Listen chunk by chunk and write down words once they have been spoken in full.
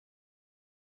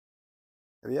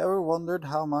Have you ever wondered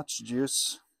how much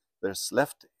juice there's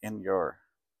left in your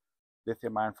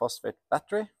lithium iron phosphate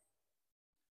battery?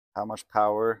 How much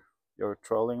power your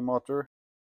trolling motor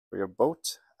or your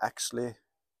boat actually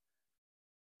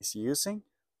is using?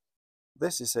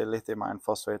 This is a lithium iron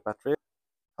phosphate battery,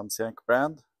 Hansenk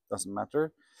brand, doesn't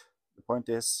matter. The point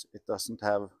is, it doesn't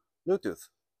have Bluetooth.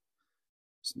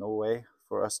 There's no way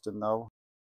for us to know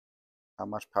how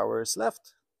much power is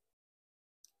left.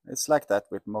 It's like that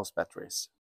with most batteries.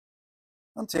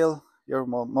 Until your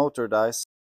motor dies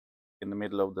in the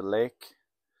middle of the lake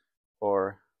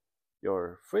or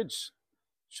your fridge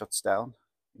shuts down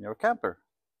in your camper.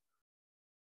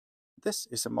 This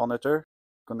is a monitor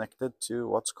connected to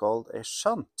what's called a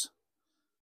shunt.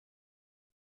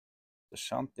 The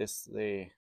shunt is the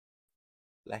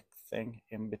black thing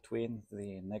in between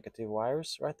the negative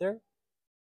wires right there.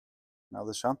 Now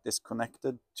the shunt is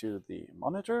connected to the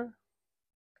monitor.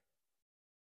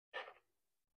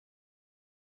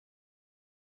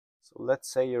 So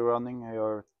let's say you're running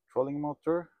your trolling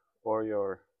motor or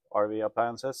your RV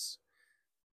appliances.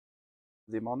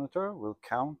 The monitor will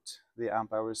count the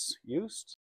amp hours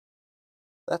used.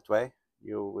 That way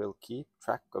you will keep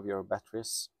track of your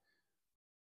battery's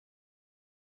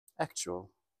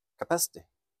actual capacity.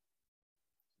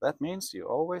 That means you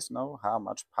always know how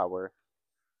much power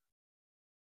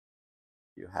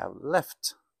you have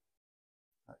left.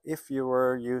 If you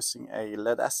were using a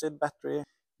lead acid battery,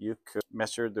 you could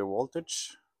measure the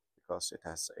voltage because it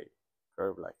has a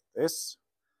curve like this.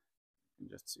 You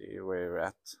can just see where you're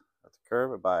at the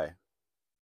curve by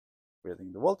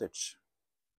reading the voltage.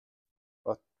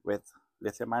 But with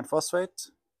lithium iron phosphate,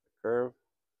 the curve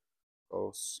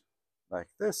goes like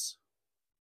this.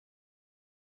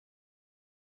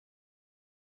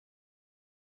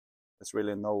 There's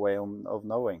really no way of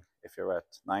knowing if you're at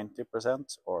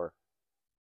 90% or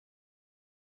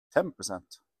 10%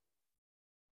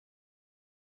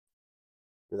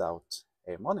 without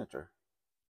a monitor.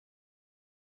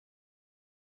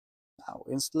 Now,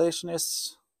 installation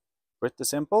is pretty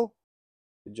simple.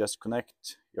 You just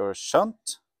connect your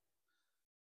shunt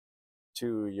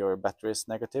to your battery's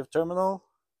negative terminal,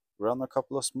 run a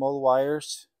couple of small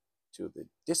wires to the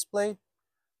display,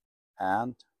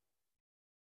 and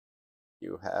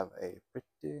you have a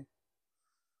pretty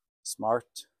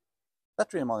smart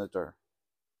battery monitor.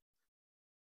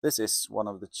 This is one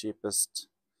of the cheapest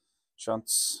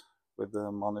shunts with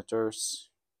the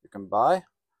monitors you can buy.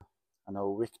 I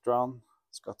know Victron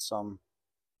has got some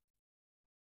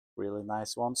really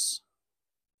nice ones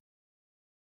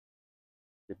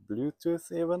with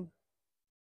Bluetooth even.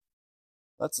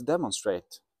 Let's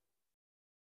demonstrate.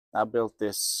 I built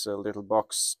this little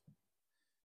box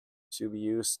to be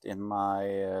used in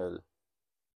my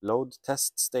load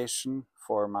test station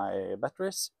for my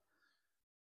batteries.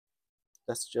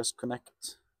 Let's just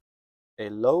connect a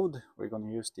load. We're going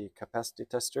to use the capacity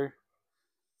tester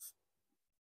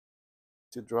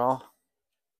to draw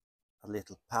a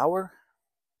little power.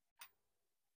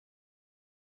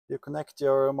 You connect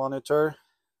your monitor.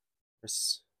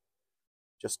 There's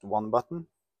just one button.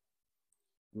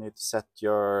 You need to set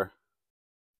your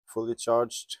fully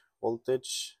charged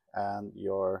voltage and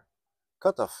your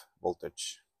cutoff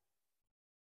voltage.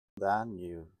 Then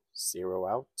you zero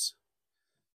out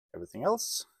everything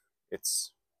else.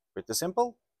 It's pretty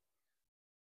simple.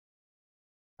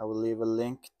 I will leave a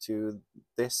link to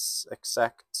this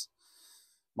exact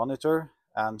monitor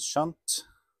and shunt.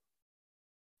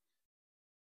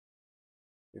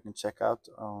 You can check out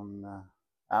on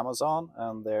Amazon,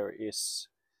 and there is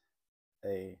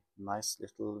a nice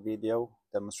little video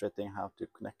demonstrating how to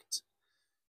connect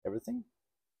everything.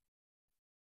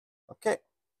 Okay,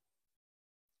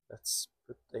 let's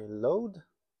put a load.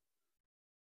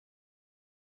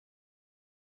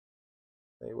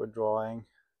 They were drawing,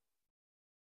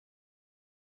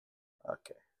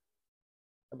 okay,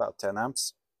 about 10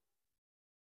 amps.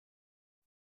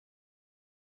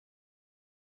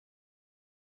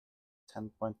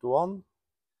 10.1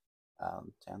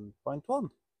 and 10.1. You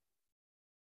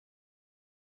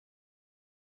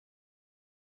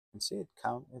can see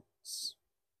it's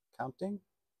counting.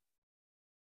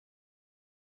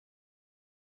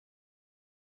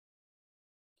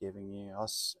 Giving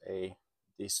us a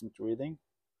decent reading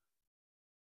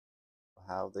of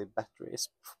how the battery is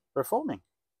performing.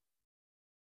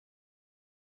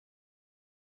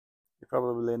 You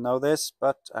probably know this,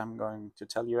 but I'm going to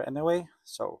tell you anyway.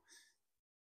 So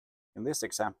in this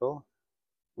example,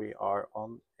 we are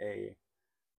on a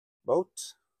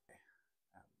boat. I'm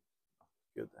not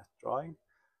good at drawing.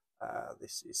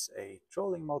 This is a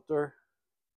trolling motor,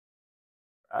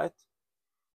 right?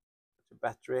 Put the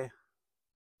battery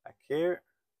back here.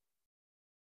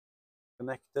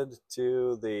 connected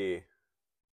to the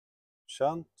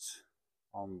shunt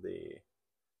on the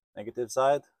negative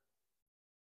side.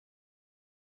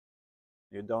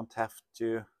 You don't have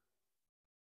to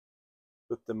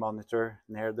put the monitor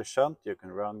near the shunt. You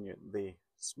can run the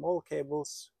small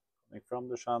cables coming from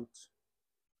the shunt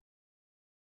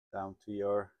down to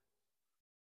your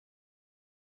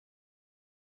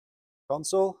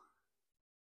console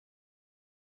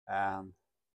and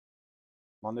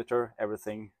monitor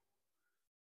everything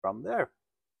from there,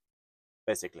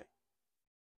 basically.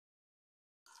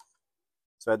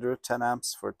 So I drew 10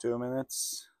 amps for 2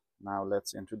 minutes. Now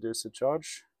let's introduce a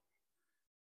charge.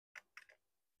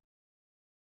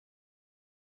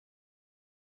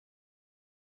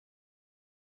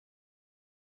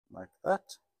 Like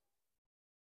that.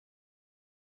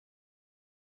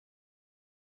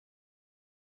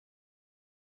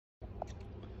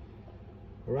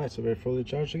 Alright, so we're fully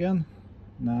charged again.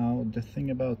 Now the thing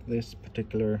about this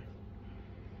particular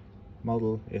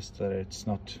model is that it's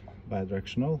not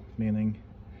bi-directional, meaning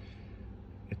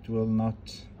it will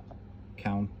not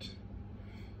count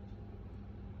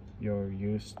your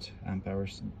used amp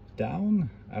hours down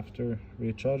after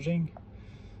recharging,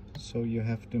 so you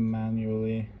have to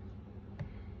manually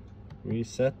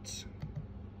reset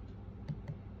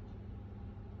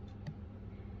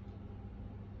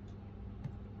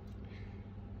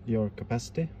your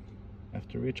capacity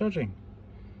after recharging.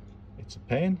 It's a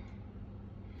pain,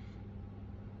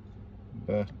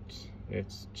 but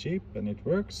it's cheap and it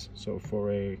works. So for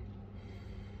a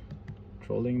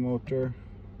trolling motor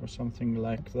or something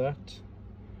like that,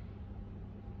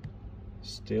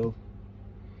 still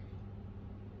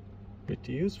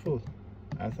pretty useful,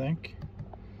 I think.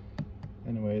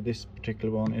 Anyway, this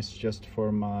particular one is just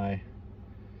for my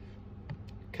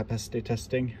capacity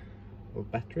testing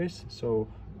of batteries, so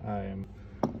I'm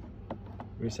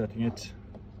resetting it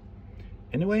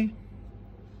anyway.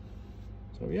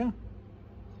 So yeah,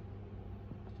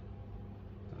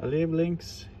 I'll leave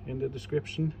links in the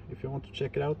description if you want to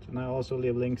check it out, and I'll also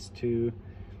leave links to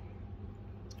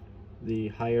the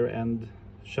higher end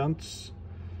shunts,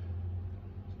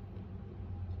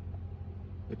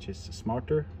 which is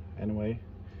smarter. Anyway,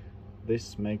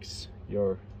 this makes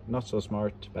your not so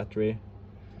smart battery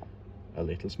a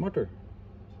little smarter.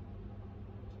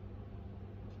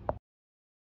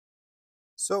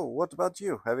 So what about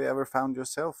you? Have you ever found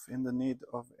yourself in the need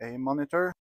of a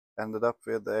monitor, ended up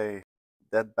with a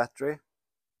dead battery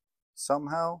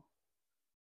somehow?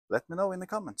 Let me know in the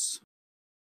comments.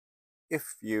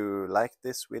 If you liked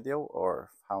this video or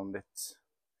found it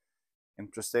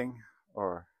interesting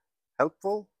or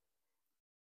helpful,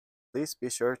 please be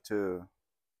sure to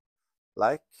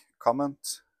like,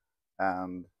 comment,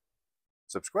 and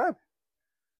subscribe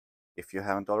if you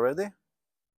haven't already.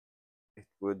 It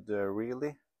would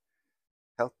really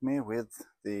help me with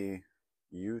the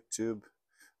YouTube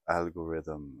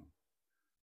algorithm.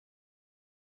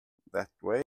 That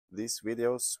way, these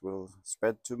videos will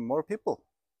spread to more people,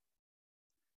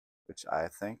 which I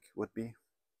think would be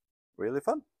really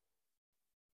fun.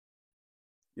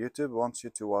 YouTube wants you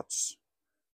to watch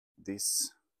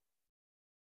these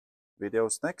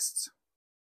videos next,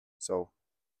 so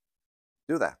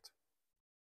do that.